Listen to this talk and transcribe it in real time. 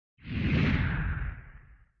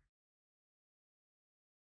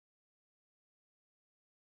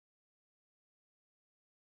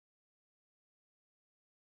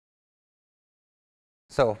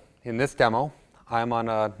So in this demo, I'm on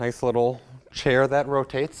a nice little chair that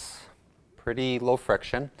rotates, pretty low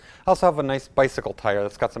friction. I also have a nice bicycle tire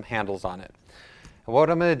that's got some handles on it. And what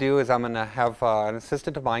I'm going to do is I'm going to have an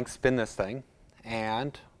assistant of mine spin this thing,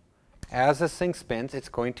 and as this thing spins, it's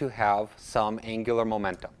going to have some angular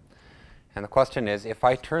momentum. And the question is, if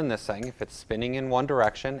I turn this thing, if it's spinning in one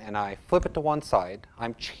direction and I flip it to one side,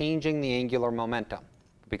 I'm changing the angular momentum.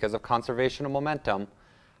 Because of conservation of momentum,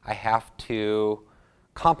 I have to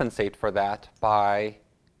compensate for that by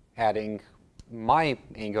adding my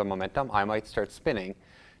angular momentum. I might start spinning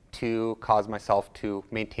to cause myself to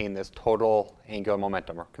maintain this total angular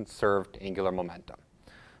momentum or conserved angular momentum.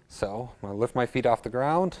 So I'm going to lift my feet off the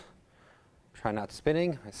ground, try not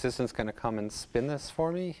spinning. My assistant's going to come and spin this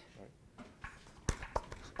for me.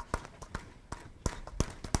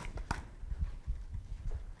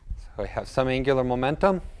 So I have some angular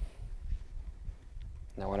momentum.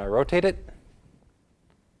 Now when I rotate it,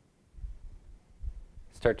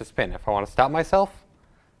 start to spin. If I want to stop myself,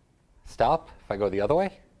 stop. If I go the other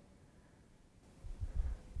way,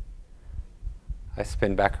 I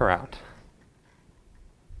spin back around.